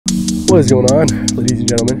What is going on, ladies and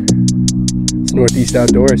gentlemen? It's Northeast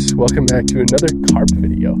Outdoors. Welcome back to another carp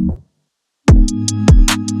video.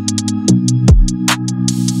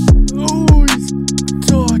 Oh, he's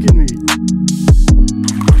dogging me.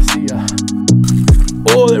 See ya.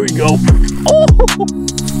 Oh, there we go. Oh!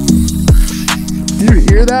 Did you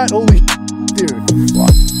hear that? Holy dude.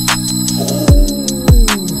 Watch.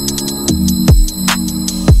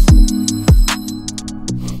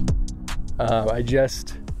 I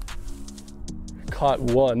just caught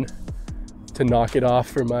one to knock it off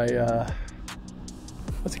for my,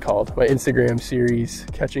 what's it called? My Instagram series,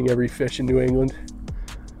 Catching Every Fish in New England.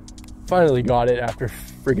 Finally got it after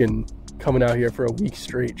friggin' coming out here for a week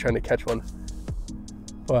straight trying to catch one.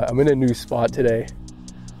 But I'm in a new spot today,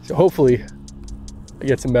 so hopefully I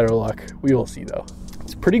get some better luck. We will see though.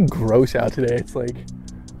 It's pretty gross out today. It's like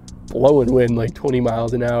blowing wind like 20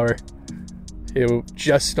 miles an hour. It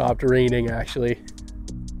just stopped raining actually,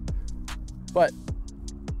 but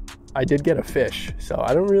I did get a fish, so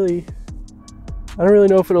I don't really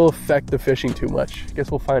know if it'll affect the fishing too much. I guess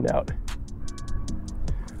we'll find out.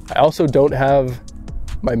 I also don't have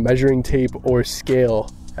my measuring tape or scale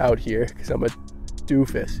out here because I'm a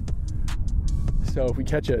doofus. So if we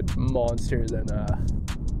catch a monster, then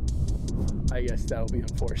I guess that'll be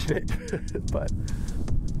unfortunate. But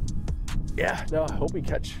yeah, no, I hope we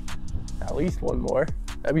catch at least one more.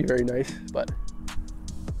 That'd be very nice, but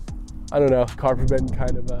I don't know. Carp have been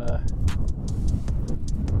kind of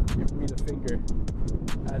giving me the finger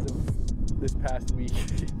as of this past week.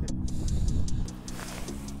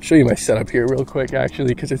 Show you my setup here real quick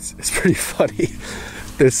actually, because it's pretty funny.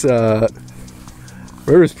 This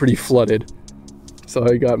river is pretty flooded, so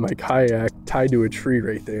I got my kayak tied to a tree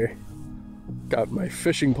right there. Got my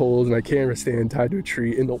fishing poles and my camera stand tied to a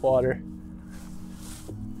tree in the water.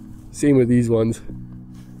 Same with these ones,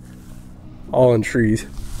 all on trees.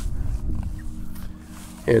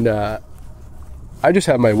 And I just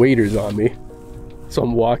have my waders on me, so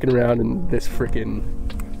I'm walking around in this freaking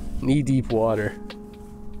knee-deep water.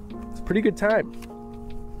 It's a pretty good time.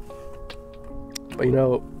 But you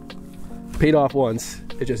know, paid off once,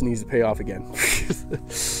 it just needs to pay off again.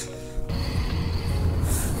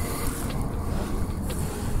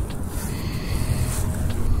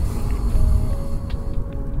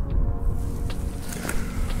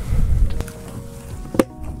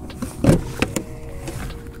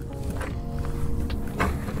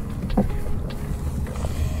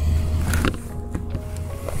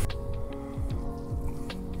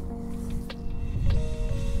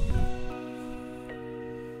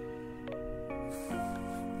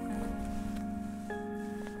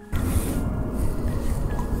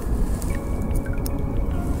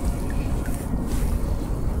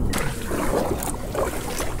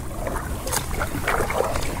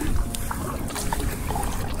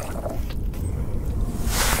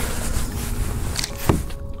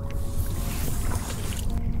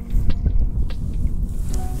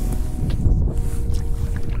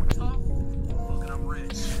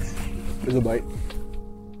 There's a bite.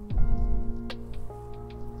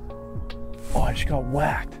 Oh, I just got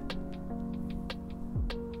whacked.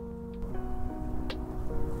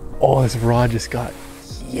 Oh, this rod just got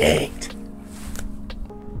yanked.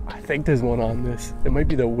 I think there's one on this. It might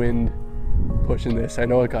be the wind pushing this. I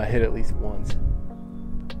know it got hit at least once.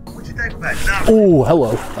 What you think about that? Oh,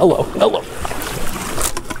 hello, hello, hello.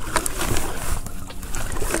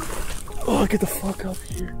 Oh, get the fuck up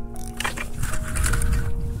here.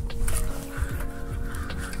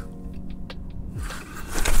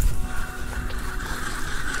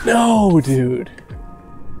 No, dude.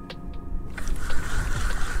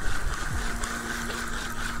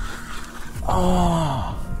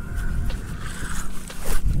 Oh.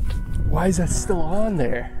 Why is that still on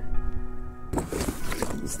there? Oh,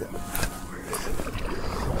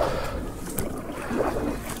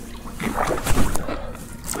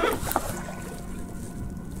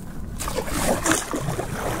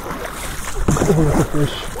 look at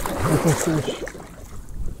fish. Look at fish.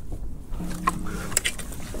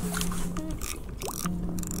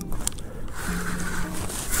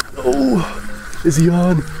 Oh, is he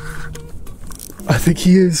on? I think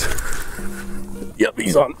he is. Yep,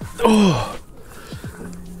 he's on. Oh,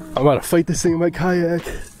 I'm about to fight this thing in my kayak.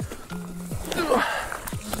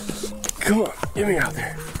 Come on, get me out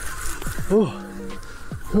there. Oh,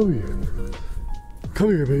 come here. Come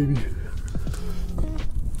here, baby.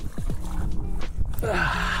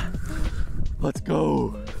 Let's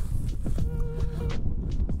go.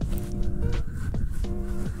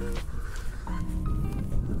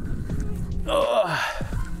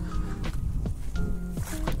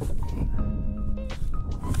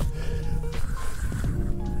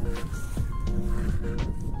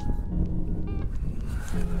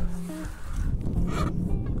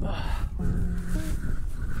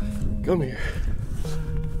 Come here.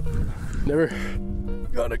 Never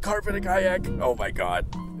got a carp in a kayak. Oh my God.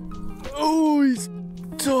 Oh, he's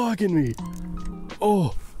dogging me.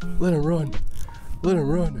 Oh, let him run. Let him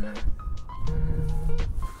run.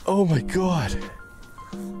 Oh my God.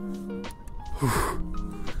 Whew.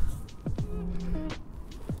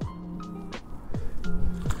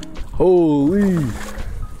 Holy.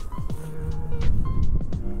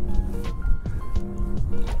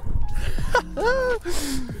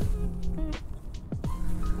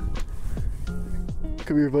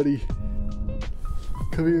 Come here, buddy.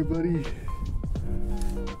 Come here, buddy.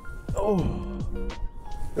 Oh,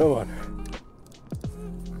 come on.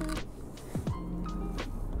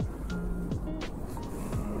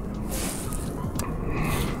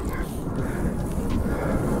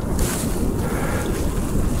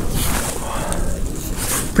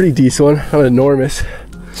 Pretty decent one, not enormous.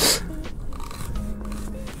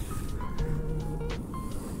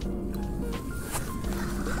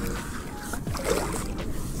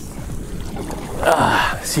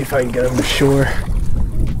 See if I can get him to shore.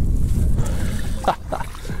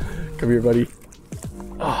 Come here, buddy.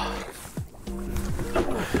 Oh.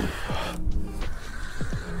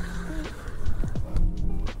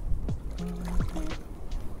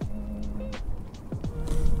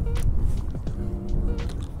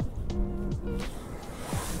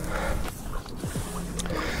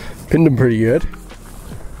 Pinned him pretty good.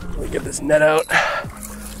 Let me get this net out.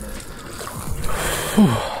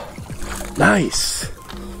 Whew. Nice.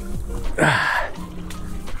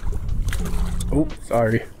 Oh,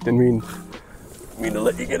 sorry. Didn't mean to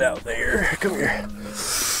let you get out there. Come here.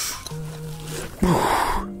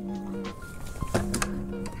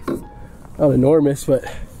 Not enormous, but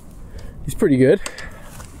he's pretty good.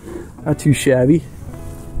 Not too shabby.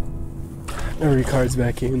 Memory card's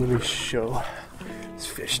back in. Let me show this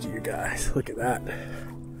fish to you guys. Look at that.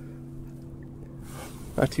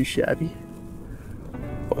 Not too shabby.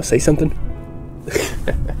 Want to say something?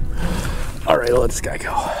 All right, I'll let this guy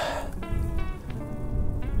go.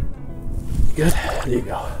 Good? There you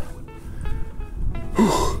go.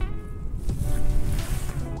 Whew.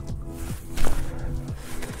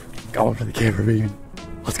 Going for the camera, baby.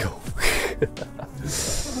 Let's go.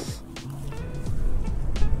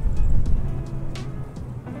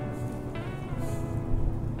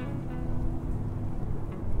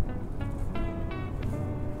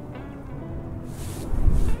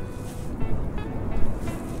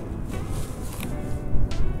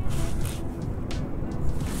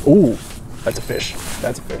 Ooh, that's a fish.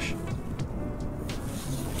 That's a fish.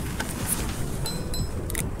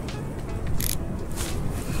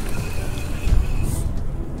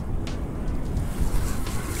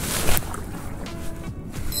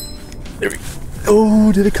 There we go.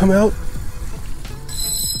 Oh, did it come out?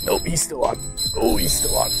 Nope, he's still on. Oh, he's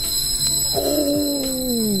still on.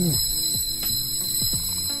 Oh.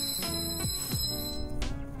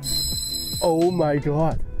 Oh my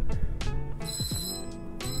God.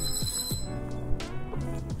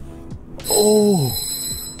 Oh,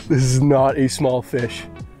 this is not a small fish.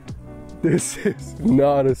 This is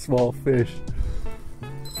not a small fish.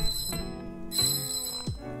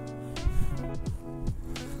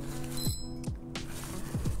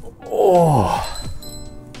 Oh,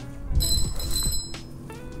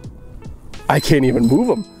 I can't even move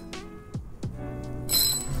him.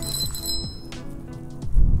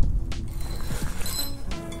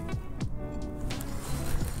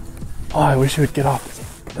 Oh, I wish it would get off this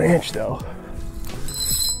branch though.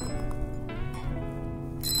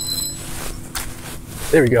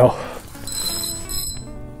 There we go.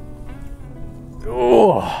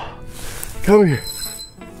 Oh, come here.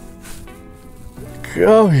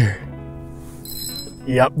 Come here.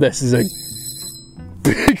 Yep, this is a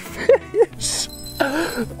big fish.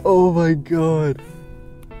 Oh my God.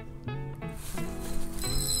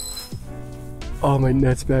 Oh, my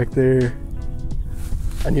net's back there.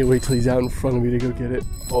 I need to wait till he's out in front of me to go get it.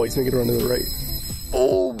 Oh, he's making a run to the right.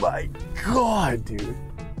 Oh my God, dude.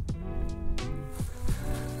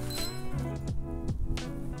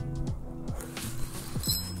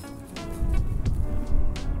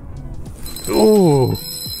 Oh,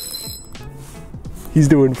 he's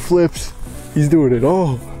doing flips. He's doing it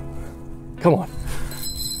all. Come on.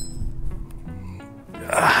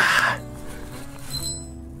 Ah.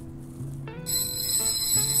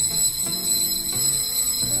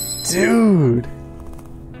 Dude.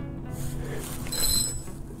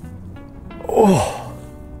 Oh,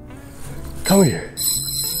 come here.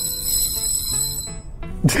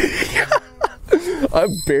 I'm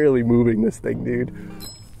barely moving this thing, dude.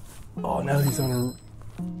 Oh, now he's on a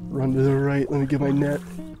run to the right. Let me get my net.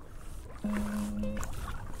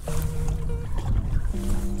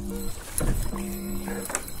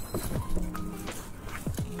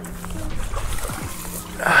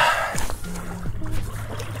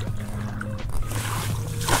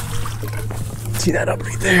 See that up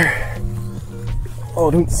right there? Oh,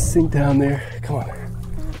 don't sink down there. Come on.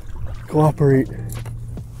 Cooperate.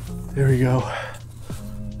 There we go.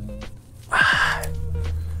 Ah.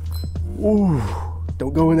 Ooh.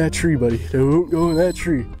 Don't go in that tree, buddy. Don't go in that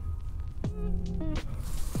tree.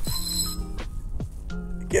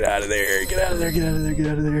 Get out of there. Get out of there. Get out of there. Get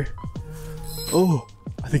out of there. Oh,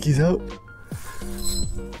 I think he's out.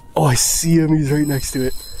 Oh, I see him. He's right next to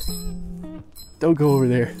it. Don't go over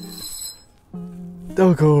there.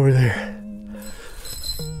 Don't go over there.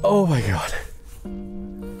 Oh my God.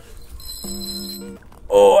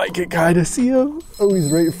 Oh, I can kind of see him. Oh, he's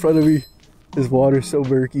right in front of me. His water's so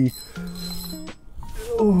murky.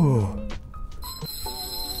 Oh.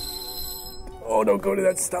 Oh, don't go to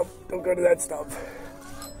that stump. Don't go to that stump.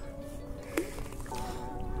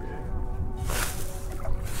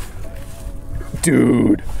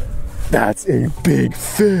 Dude, that's a big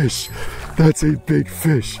fish. That's a big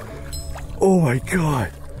fish. Oh my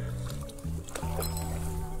God.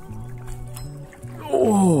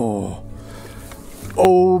 Oh.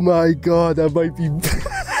 Oh my God, that might be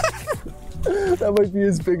that might be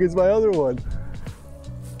as big as my other one.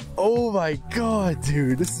 Oh my God,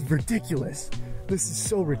 dude, this is ridiculous. This is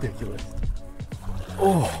so ridiculous.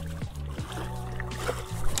 Oh.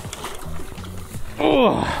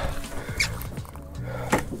 Oh.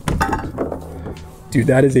 Dude,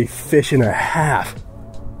 that is a fish and a half.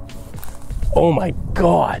 Oh my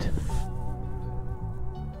God.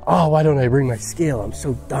 Oh, why don't I bring my scale? I'm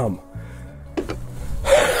so dumb.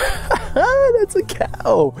 That's a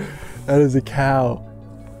cow. That is a cow.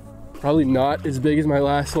 Probably not as big as my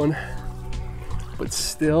last one, but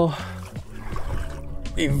still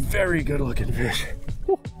a very good looking fish.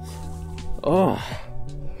 Oh,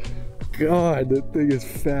 God, that thing is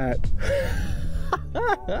fat.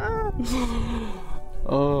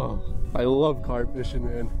 Oh, I love carp fishing,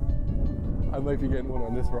 man. I might be getting one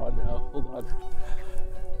on this rod now. Hold on.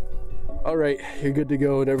 All right, you're good to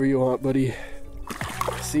go whenever you want, buddy.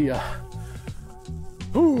 See ya.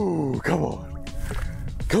 Ooh, come on.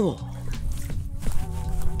 Come on.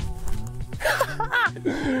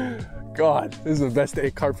 God, this is the best day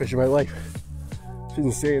of carp fishing of my life.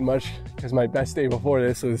 Shouldn't saying much, because my best day before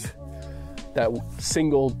this was that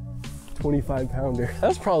single 25-pounder.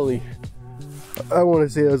 That's probably, I want to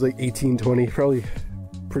say that was like 18, 20. Probably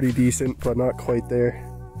pretty decent, but not quite there.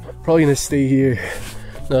 Probably gonna stay here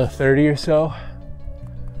another 30 or so.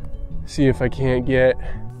 See if I can't get,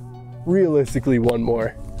 realistically, one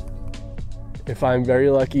more. If I'm very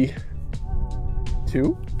lucky,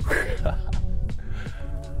 2.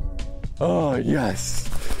 Oh, yes.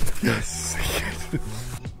 Yes.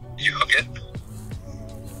 You hook it?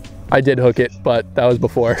 I did hook it, but that was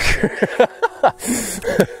before. I don't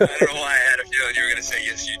know why I had a feeling you were gonna say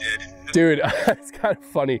yes, you did. Dude, it's kind of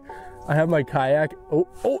funny. I have my kayak. Oh,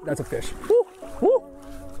 oh, that's a fish. Woo, woo.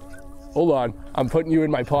 Hold on, I'm putting you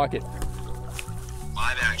in my pocket.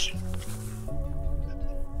 Live action.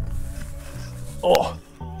 Oh.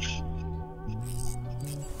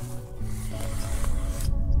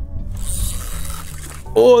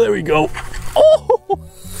 Oh, there we go. Oh.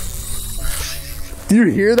 Do you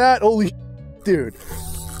hear that? Holy dude.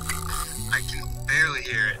 I can barely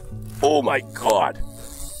hear it. Oh my God.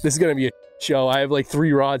 This is gonna be a show. I have like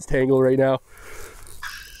 3 rods tangled right now.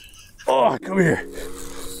 Oh, come here.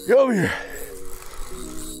 Come here.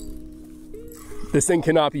 This thing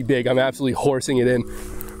cannot be big. I'm absolutely horsing it in.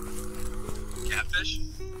 Catfish?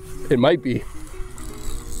 It might be.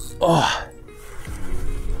 Oh.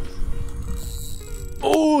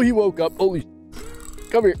 Oh, he woke up. Holy.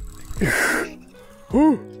 Come here.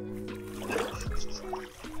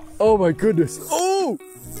 Oh my goodness. Oh.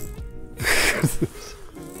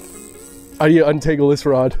 How do you untangle this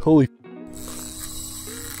rod? Holy.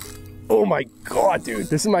 Oh my God, dude.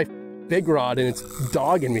 This is my big rod and it's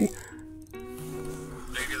dogging me.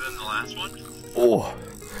 Bigger than the last one? Oh,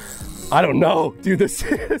 I don't know. Dude, this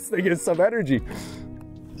thing has some energy.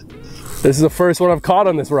 This is the first one I've caught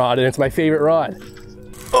on this rod and it's my favorite rod.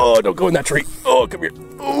 Oh, don't go in that tree. Oh, come here.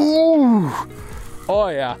 Oh, oh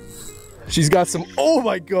yeah. She's got some, oh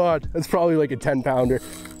my God. That's probably like a 10-pounder.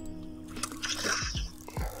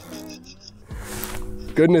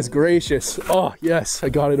 Goodness gracious. Oh, yes, I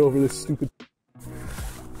got it over this stupid.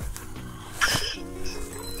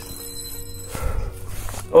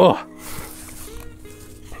 Oh.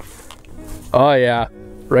 Oh yeah,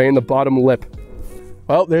 right in the bottom lip.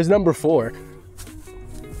 Well, there's number 4.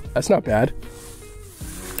 That's not bad.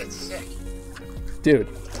 That's sick. Dude.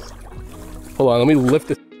 Hold on, let me lift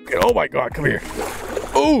this. Oh my God, come here.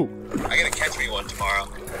 Oh! I gotta catch me one tomorrow.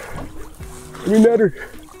 Give me netter.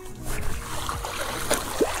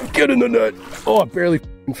 Get in the net. Oh, it barely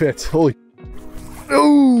fits. Holy.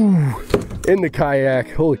 Oh, in the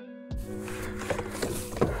kayak. Holy.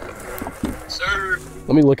 Sir.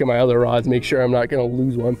 Let me look at my other rods, make sure I'm not gonna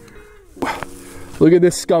lose one. Look at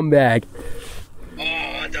this scumbag.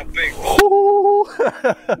 Oh, it's a big one.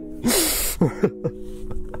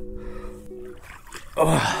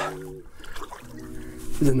 Oh.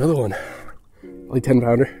 There's another one. Like 10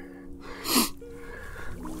 pounder.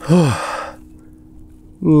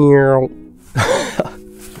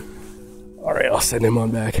 All right, I'll send him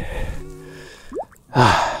on back.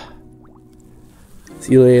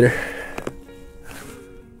 See you later.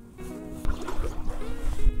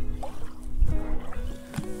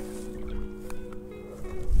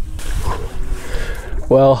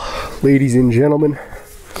 Well, ladies and gentlemen,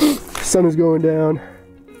 the sun is going down,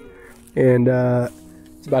 and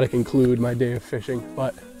it's about to conclude my day of fishing,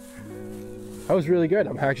 but that was really good.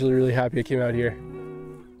 I'm actually really happy I came out here.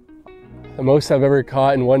 The most I've ever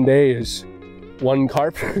caught in one day is 1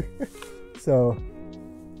 carp. So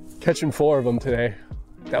catching 4 of them today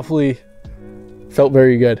definitely felt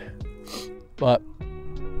very good. But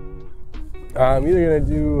I'm either gonna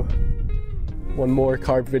do one more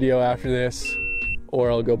carp video after this, or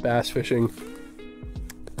I'll go bass fishing.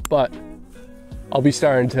 But I'll be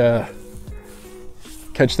starting to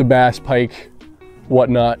catch the bass, pike,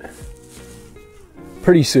 whatnot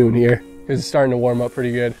pretty soon here, because it's starting to warm up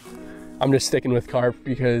pretty good. I'm just sticking with carp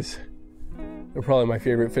because they're probably my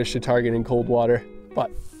favorite fish to target in cold water.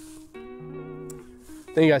 But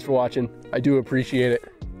thank you guys for watching. I do appreciate it,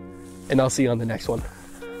 and I'll see you on the next one.